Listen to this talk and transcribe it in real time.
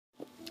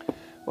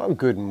Well,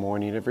 good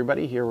morning,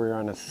 everybody. Here we're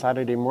on a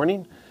Saturday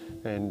morning,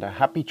 and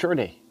happy chore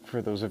day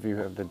for those of you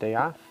who have the day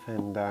off,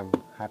 and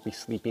happy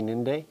sleeping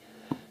in day,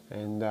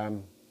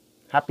 and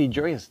happy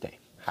joyous day.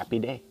 Happy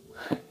day.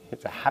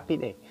 It's a happy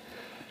day.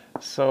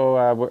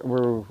 So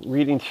we're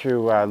reading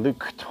through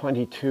Luke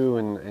 22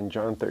 and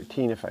John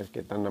 13, if I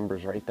get the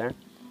numbers right there.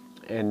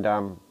 And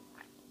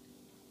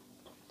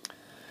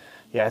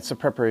yeah, it's a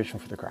preparation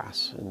for the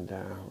cross. And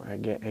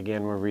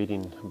again, we're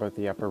reading about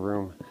the upper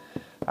room.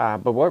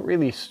 But what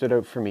really stood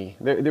out for me,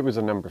 there was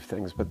a number of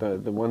things, but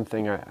the one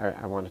thing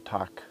I want to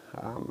talk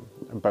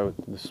about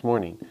this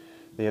morning,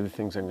 the other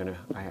things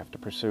I have to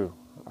pursue,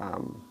 but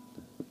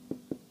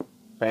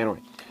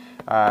anyway,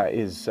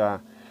 is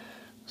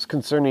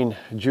concerning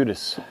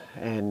Judas,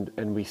 and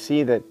we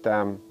see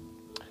that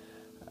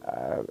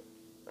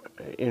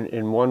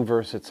in one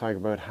verse it's talking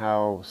about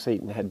how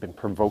Satan had been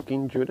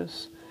provoking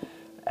Judas,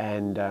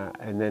 and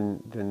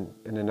then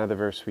in another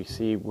verse we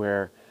see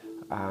where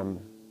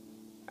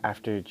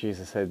after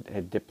Jesus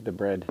had dipped the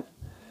bread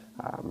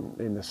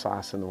in the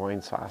sauce, in the wine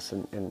sauce,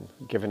 and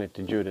given it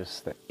to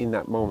Judas, that in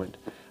that moment,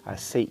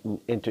 Satan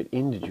entered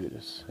into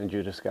Judas, and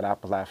Judas got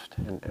up, left,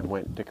 and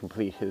went to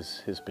complete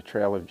his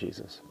betrayal of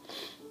Jesus.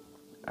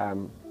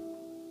 You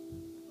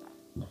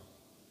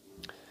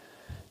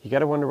got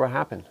to wonder what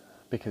happened,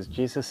 because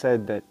Jesus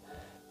said that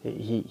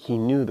he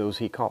knew those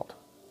he called.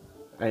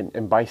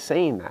 And by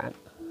saying that,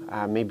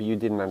 maybe you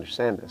didn't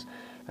understand this.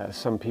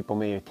 Some people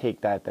may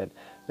take that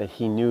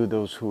he knew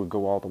those who would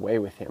go all the way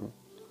with him.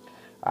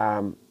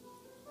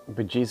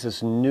 But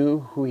Jesus knew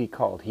who he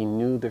called. He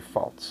knew their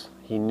faults.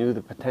 He knew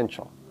the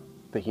potential.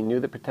 That he knew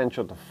the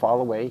potential to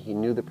fall away. He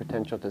knew the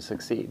potential to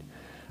succeed.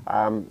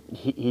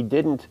 He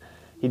didn't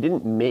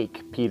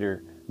make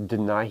Peter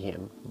deny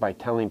him by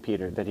telling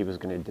Peter that he was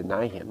going to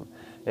deny him.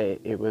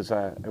 It was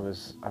a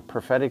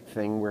prophetic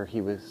thing where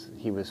he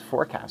was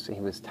forecasting.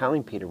 He was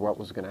telling Peter what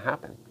was going to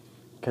happen,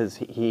 because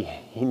he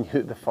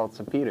knew the faults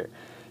of Peter.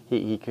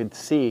 He could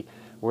see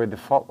where the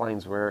fault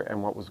lines were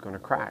and what was going to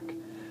crack.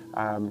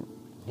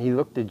 He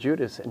looked at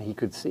Judas and he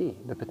could see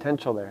the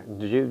potential there.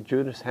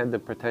 Judas had the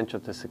potential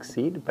to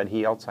succeed, but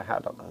he also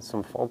had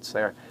some faults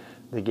there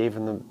that gave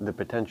him the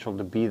potential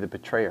to be the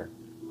betrayer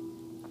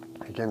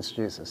against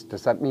Jesus.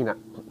 Does that mean that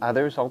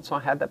others also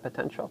had that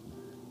potential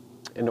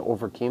and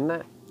overcame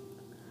that?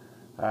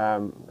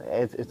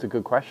 It's a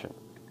good question.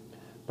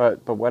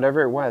 But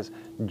whatever it was,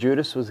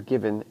 Judas was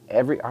given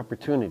every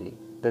opportunity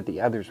that the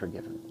others were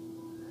given.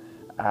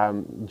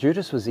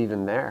 Judas was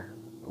even there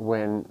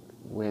when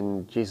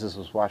Jesus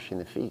was washing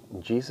the feet.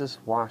 Jesus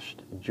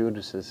washed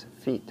Judas's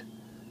feet,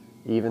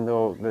 even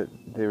though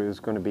there was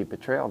going to be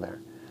betrayal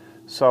there.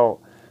 So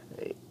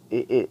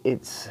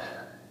it's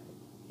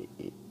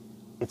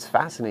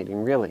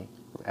fascinating, really.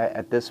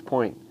 At this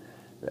point,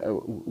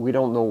 we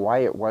don't know why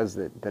it was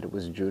that it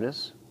was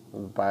Judas,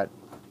 but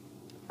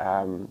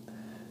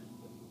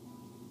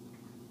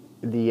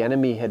the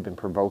enemy had been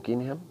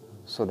provoking him,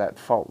 so that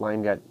fault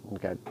line got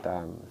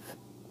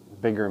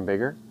bigger and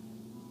bigger,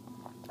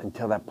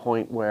 until that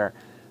point where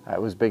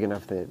it was big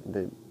enough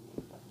that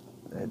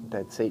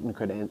Satan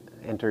could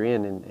enter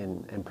in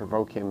and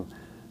provoke him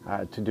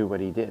to do what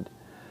he did.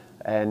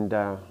 And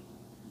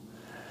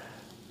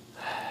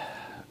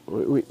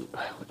when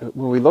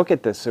we look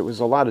at this, it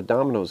was a lot of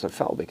dominoes that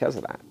fell because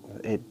of that.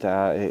 It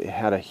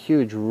had a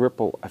huge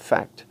ripple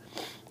effect.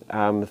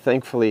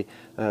 Thankfully,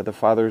 the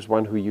Father is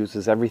one who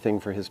uses everything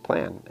for his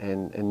plan,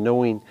 and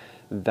knowing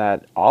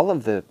that all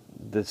of the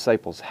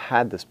disciples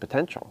had this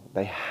potential.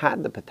 They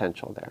had the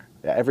potential there.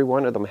 Every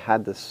one of them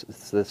had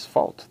this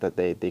fault that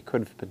they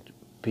could have been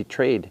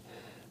betrayed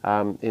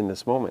in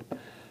this moment.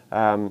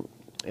 And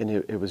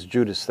it was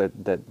Judas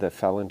that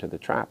fell into the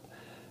trap.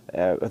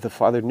 The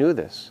Father knew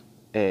this,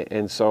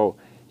 and so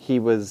he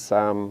was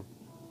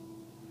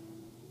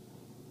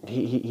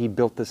he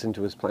built this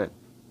into his plan.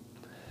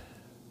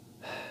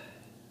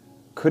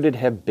 Could it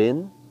have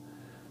been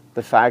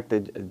the fact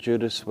that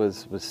Judas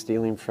was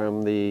stealing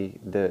from the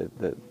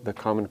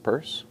common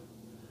purse?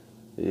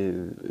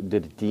 Did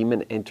a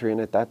demon enter in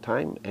at that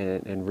time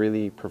and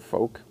really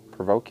provoke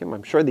him?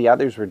 I'm sure the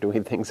others were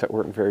doing things that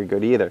weren't very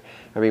good either.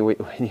 I mean, when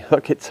you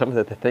look at some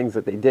of the things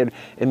that they did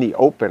in the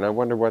open, I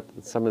wonder what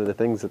some of the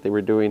things that they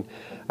were doing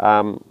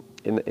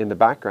in the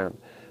background.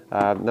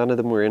 None of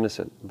them were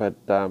innocent, but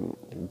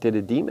did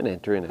a demon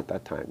enter in at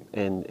that time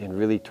and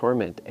really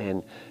torment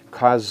and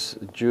cause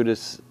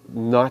Judas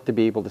not to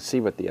be able to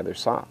see what the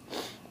others saw,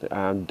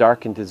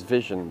 darkened his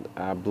vision,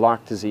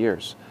 blocked his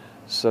ears,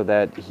 so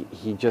that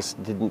he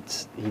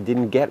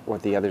didn't get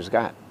what the others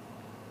got.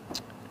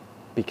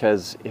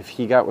 Because if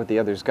he got what the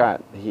others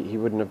got, he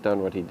wouldn't have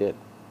done what he did.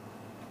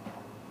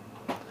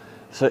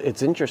 So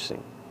it's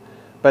interesting.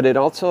 But it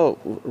also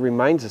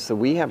reminds us that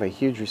we have a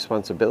huge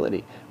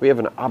responsibility. We have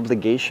an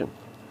obligation.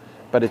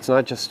 But it's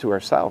not just to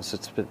ourselves,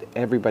 it's to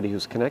everybody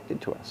who's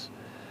connected to us.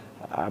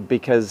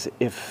 Because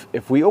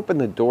if we open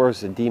the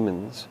doors to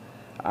demons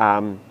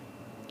by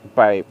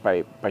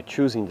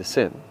choosing to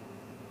sin,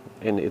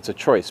 and it's a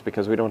choice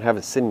because we don't have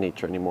a sin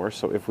nature anymore,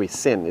 so if we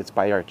sin, it's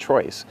by our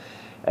choice.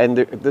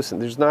 And listen,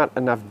 there's not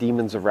enough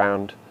demons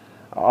around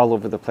all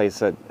over the place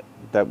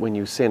that when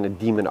you sin, a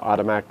demon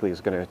automatically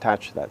is going to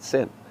attach to that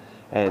sin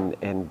and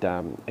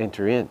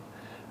enter in.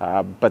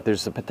 But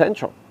there's a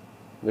potential.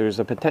 There's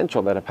a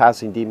potential that a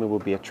passing demon will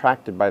be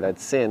attracted by that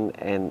sin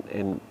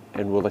and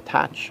will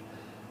attach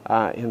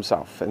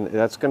himself. And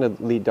that's going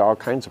to lead to all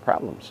kinds of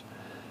problems.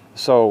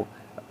 So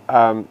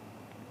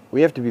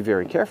we have to be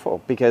very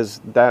careful,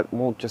 because that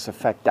won't just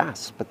affect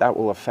us, but that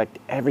will affect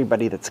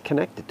everybody that's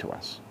connected to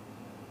us.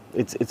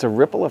 It's a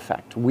ripple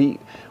effect. We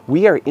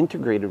are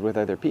integrated with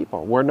other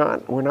people. We're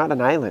not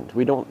an island.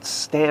 We don't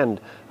stand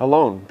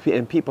alone.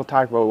 And people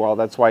talk about, well,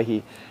 that's why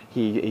he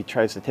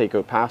tries to take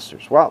out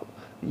pastors. Well,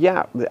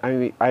 yeah,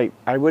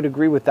 I would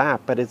agree with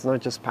that, but it's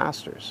not just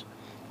pastors.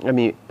 I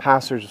mean,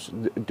 pastors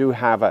do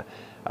have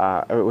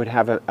would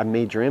have a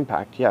major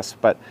impact, yes,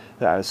 but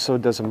so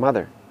does a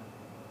mother,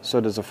 so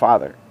does a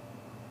father,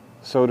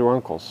 so do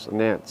uncles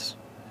and aunts,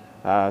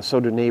 so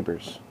do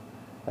neighbors.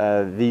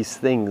 These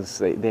things,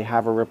 they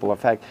have a ripple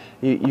effect.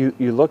 You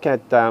look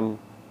at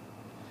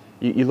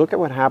you look at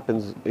what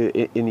happens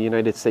in the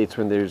United States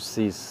when there's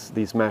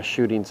these mass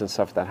shootings and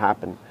stuff that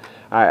happen.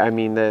 I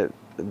mean, the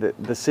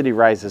city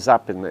rises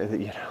up, and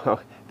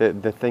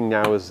the thing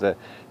now is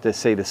to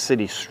say the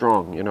city's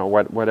strong.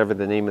 Whatever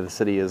the name of the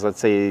city is. Let's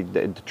say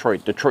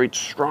Detroit. Detroit's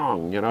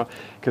strong.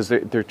 Because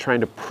they're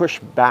trying to push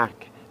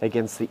back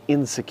against the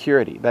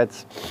insecurity.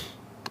 That's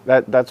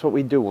what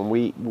we do when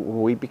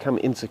we become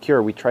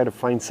insecure. We try to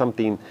find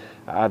something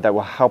that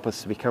will help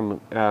us to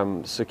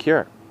become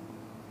secure.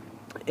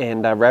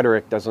 And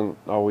rhetoric doesn't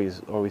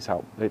always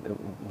help. In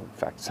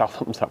fact,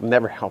 seldom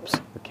never helps.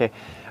 Okay,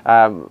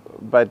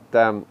 but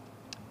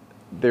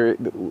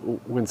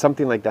when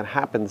something like that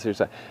happens,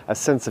 there's a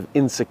sense of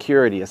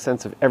insecurity, a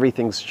sense of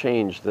everything's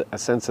changed, a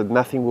sense of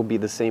nothing will be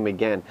the same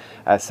again,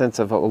 a sense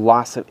of a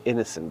loss of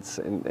innocence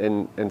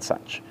and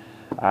such.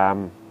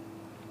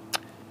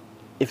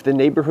 If the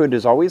neighborhood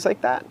is always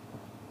like that,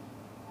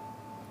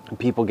 and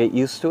people get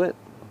used to it,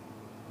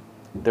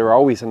 they're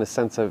always in a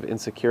sense of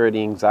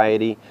insecurity,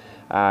 anxiety.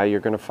 You're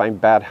going to find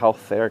bad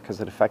health there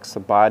because it affects the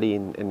body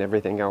and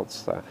everything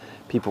else.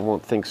 People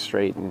won't think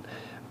straight.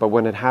 But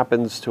when it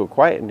happens to a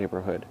quiet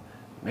neighborhood,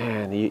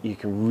 man, you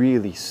can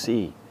really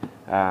see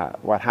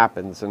what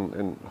happens,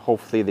 and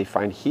hopefully they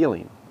find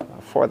healing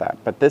for that.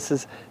 But this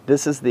is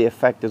the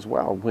effect as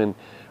well.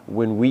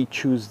 When we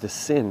choose to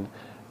sin,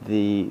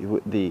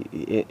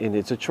 and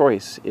it's a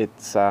choice.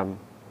 It's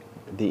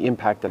the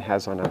impact it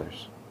has on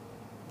others,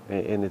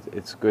 and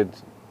it's good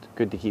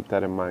to keep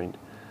that in mind.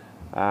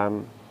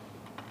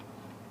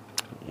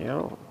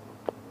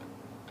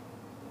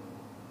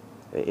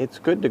 It's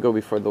good to go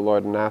before the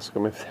Lord and ask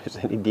Him if there's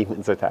any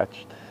demons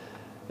attached.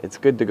 It's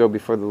good to go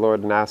before the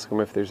Lord and ask Him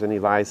if there's any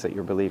lies that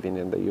you're believing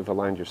in that you've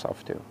aligned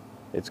yourself to.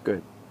 It's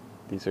good.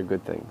 These are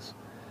good things,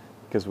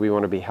 because we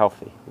want to be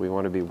healthy. We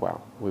want to be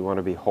well. We want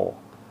to be whole,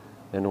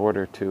 in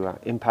order to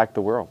impact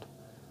the world.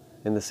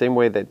 In the same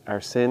way that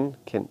our sin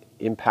can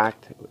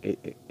impact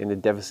in a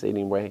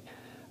devastating way,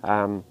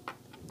 the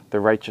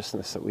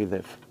righteousness that we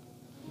live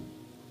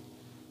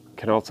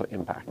can also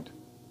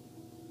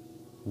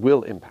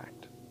will impact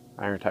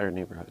our entire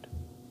neighborhood.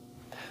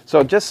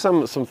 So just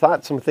some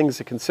thoughts, some things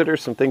to consider,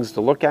 some things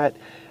to look at.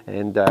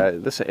 And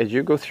listen, as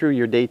you go through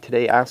your day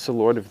today, ask the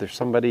Lord if there's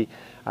somebody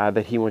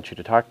that He wants you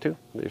to talk to,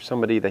 if there's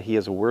somebody that He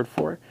has a word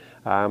for.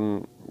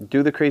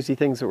 Do the crazy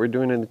things that we're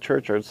doing in the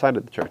church or outside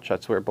of the church.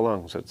 That's where it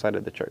belongs, outside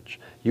of the church.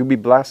 You be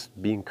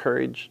blessed, be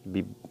encouraged,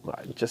 be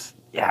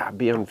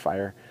on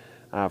fire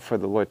for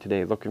the Lord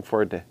today. Looking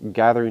forward to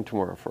gathering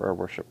tomorrow for our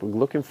worship. We're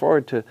looking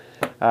forward to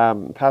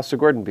Pastor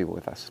Gordon being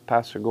with us.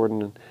 Pastor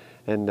Gordon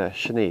and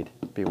Sinead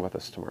being with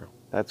us tomorrow.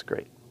 That's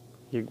great.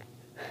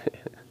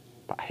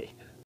 Bye.